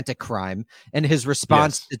gigantic crime. And his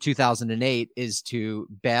response to 2008 is to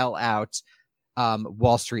bail out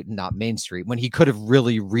Wall Street and not Main Street, when he could have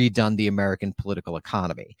really redone the American political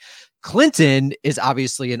economy. Clinton is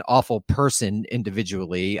obviously an awful person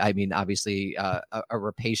individually. I mean, obviously a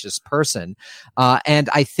rapacious person. And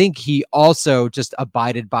I think he also just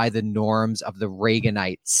abided by the norms of the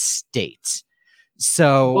Reaganite state.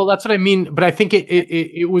 So, well, that's what I mean. But I think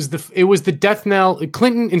it was the death knell.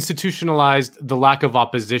 Clinton institutionalized the lack of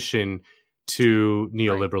opposition to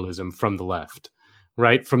neoliberalism from the left,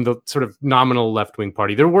 right? From the sort of nominal left-wing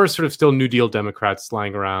party. There were sort of still New Deal Democrats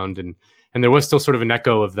lying around, and there was still sort of an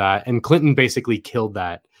echo of that. And Clinton basically killed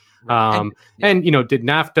that. And you know, did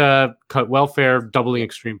NAFTA, cut welfare, doubling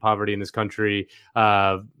extreme poverty in this country,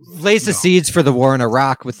 lays the seeds for the war in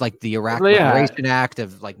Iraq with like the Iraq Liberation Act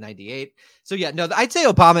of like 98. So yeah, no, I'd say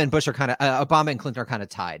Obama and Bush are kind of Obama and Clinton are kind of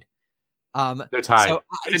tied. They're tied.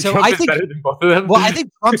 So Trump I is think better than both of them. Well, I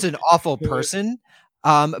think Trump's an awful person.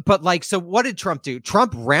 But like, so what did Trump do?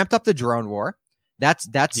 Trump ramped up the drone war. That's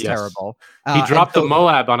terrible. He dropped the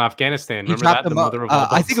Moab on Afghanistan. Remember that? The mother of all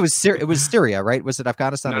I think it was Syria, right? Was it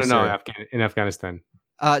Afghanistan? No, in Afghanistan.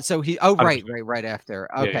 So he. Oh, right after.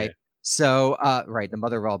 Okay. Yeah. So, right, the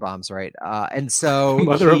mother of all bombs, right? And so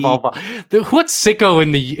mother of all bombs. What sicko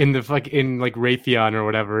in Raytheon or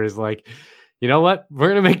whatever is like, you know what? We're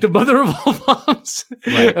gonna make the mother of all bombs,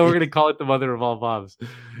 and we're gonna call it the mother of all bombs.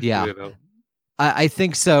 Yeah. You know? I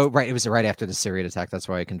think so. Right. It was right after the Syrian attack. That's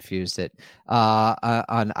why I confused it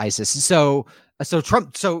on ISIS. So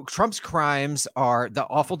Trump's crimes are the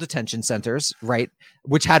awful detention centers, right,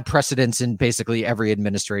 which had precedence in basically every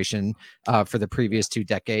administration for the previous 2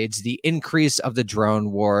 decades. The increase of the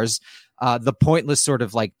drone wars, the pointless sort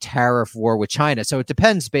of like tariff war with China. So it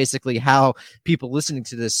depends basically how people listening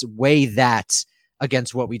to this weigh that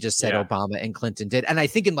against what we just said Obama and Clinton did. And I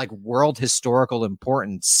think in like world historical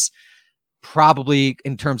importance, probably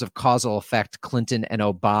in terms of causal effect, Clinton and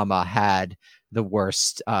Obama had the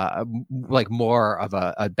worst, like more of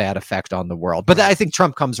a bad effect on the world. But I think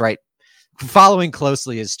Trump comes right. Following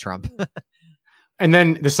closely is Trump. And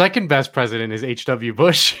then the second best president is H.W.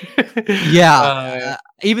 Bush. Yeah.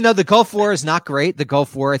 Even though the Gulf War is not great, the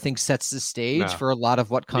Gulf War, I think, sets the stage for a lot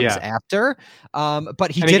of what comes after.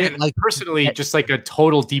 But he didn't like personally, just like a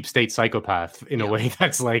total deep state psychopath in a way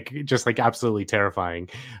that's like just like absolutely terrifying.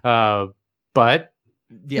 But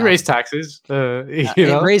he raised taxes.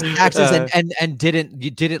 Raised taxes and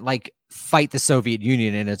didn't like fight the Soviet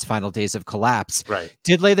Union in its final days of collapse. Right.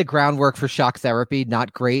 Did lay the groundwork for shock therapy.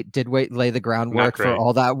 Not great. Did lay the groundwork for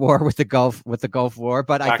all that war with the Gulf War.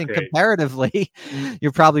 But I think comparatively,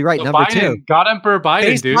 you're probably right. Number Biden, 2, God Emperor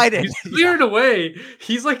Biden, dude. Biden. He's cleared away.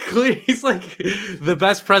 He's like the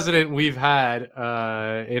best president we've had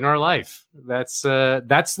in our life. That's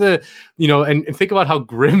the and think about how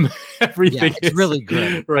grim everything is. Really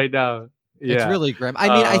grim right now. Yeah. It's really grim. I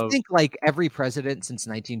mean, I think like every president since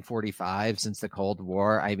 1945, since the Cold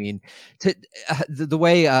War, I mean, the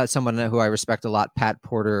way someone who I respect a lot, Pat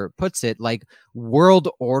Porter, puts it, like world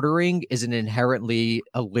ordering is an inherently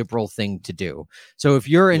a liberal thing to do. So if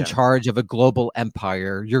you're in charge of a global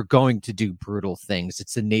empire, you're going to do brutal things.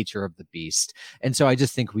 It's the nature of the beast. And so I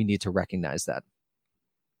just think we need to recognize that.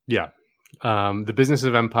 Yeah. The business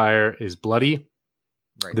of empire is bloody.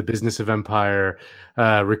 Right. The business of empire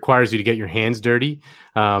requires you to get your hands dirty.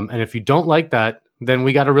 And if you don't like that, then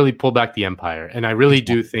we got to really pull back the empire. And I really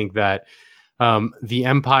do think that the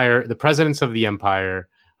empire, the presidents of the empire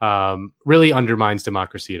really undermines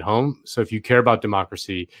democracy at home. So if you care about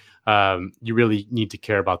democracy, you really need to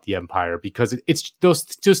care about the empire, because it's those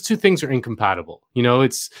two things are incompatible.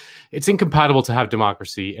 It's incompatible to have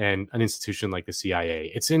democracy and an institution like the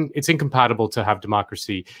CIA. It's incompatible to have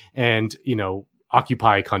democracy and,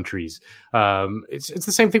 occupy countries. It's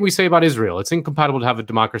the same thing we say about Israel. It's incompatible to have a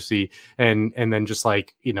democracy and then just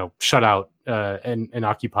like, shut out and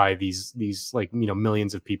occupy these like,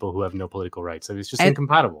 millions of people who have no political rights. So it's just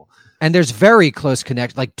incompatible. And there's very close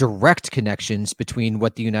direct connections between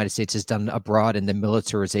what the United States has done abroad and the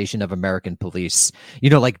militarization of American police.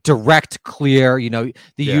 Like direct, clear, the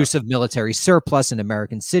use of military surplus in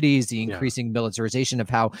American cities, the increasing militarization of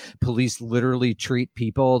how police literally treat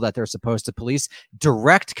people that they're supposed to police.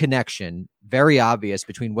 Direct connection, very obvious,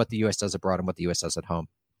 between what the U.S. does abroad and what the U.S. does at home.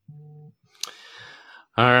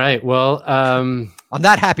 All right. Well, on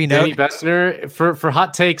that happy note, Danny Bessner, for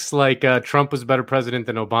hot takes like Trump was a better president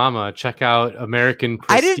than Obama, check out American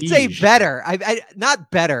Prestige. I didn't say better. I not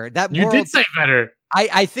better. That you did say better.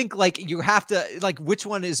 I think like you have to like which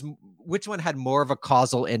one had more of a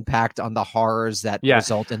causal impact on the horrors that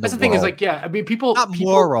result in That's the thing world. is like I mean people not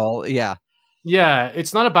moral. Yeah. Yeah,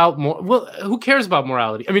 it's not about well, who cares about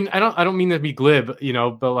morality? I mean, I don't mean to be glib,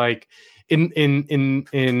 but like in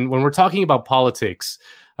when we're talking about politics,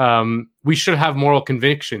 we should have moral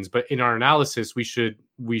convictions, but in our analysis, we should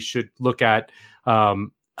look at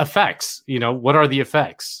effects. What are the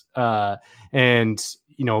effects? And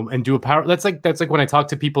do a power. That's like when I talk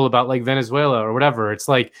to people about like Venezuela or whatever. It's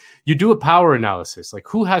like you do a power analysis, like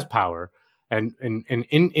who has power. And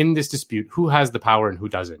in this dispute, who has the power and who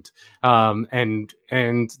doesn't, and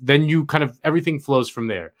then you kind of everything flows from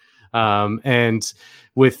there. And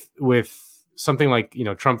with something like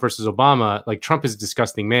Trump versus Obama, like Trump is a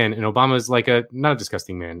disgusting man, and Obama is like not a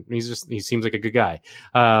disgusting man. He seems like a good guy,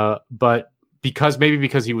 but because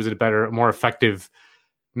he was a better, more effective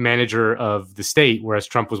manager of the state, whereas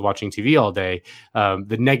Trump was watching TV all day,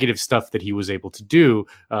 the negative stuff that he was able to do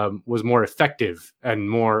was more effective and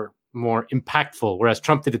more impactful, whereas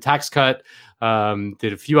Trump did a tax cut,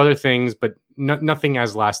 did a few other things, but nothing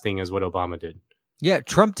as lasting as what Obama did. Yeah,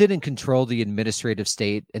 Trump didn't control the administrative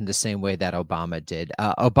state in the same way that Obama did.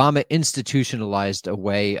 Obama institutionalized a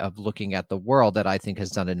way of looking at the world that I think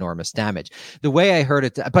has done enormous damage. The way I heard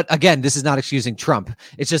it, but again, this is not excusing Trump.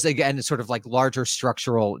 It's just, again, it's sort of like larger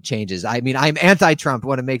structural changes. I mean, I'm anti-Trump. I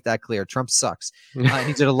want to make that clear. Trump sucks.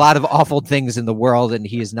 He did a lot of awful things in the world, and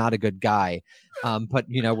he is not a good guy. But,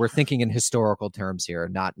 we're thinking in historical terms here,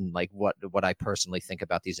 not in like what I personally think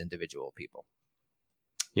about these individual people.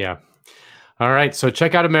 Yeah. All right, so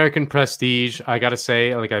check out American Prestige. I gotta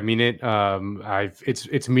say, like, I mean it.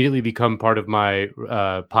 It's immediately become part of my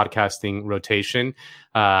podcasting rotation.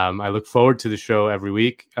 I look forward to the show every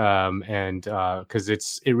week, and because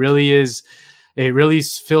it really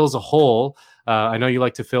fills a hole. I know you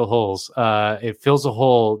like to fill holes. It fills a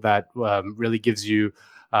hole that really gives you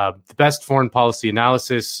the best foreign policy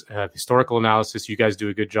analysis, historical analysis. You guys do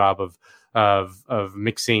a good job of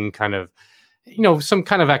mixing kind of. Some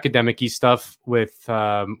kind of academic-y stuff with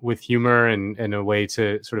humor and a way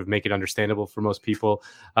to sort of make it understandable for most people.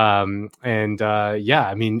 I mean,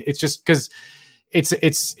 it's just because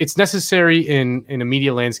it's necessary in a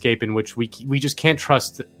media landscape in which we just can't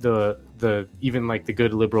trust the even like the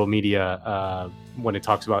good liberal media when it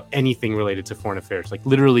talks about anything related to foreign affairs, like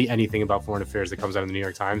literally anything about foreign affairs that comes out of the New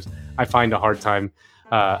York Times. I find it hard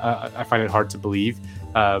to believe.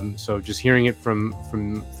 So just hearing it from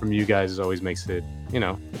you guys always makes it,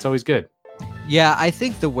 it's always good. Yeah, I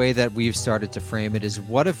think the way that we've started to frame it is,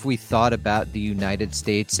 what if we thought about the United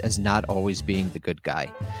States as not always being the good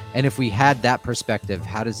guy? And if we had that perspective,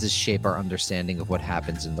 how does this shape our understanding of what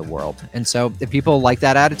happens in the world? And so if people like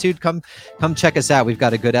that attitude, come check us out. We've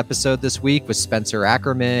got a good episode this week with Spencer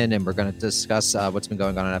Ackerman, and we're going to discuss what's been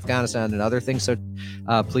going on in Afghanistan and other things. So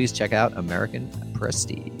please check out American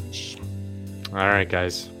Prestige. All right,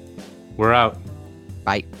 guys. We're out.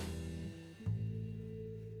 Bye.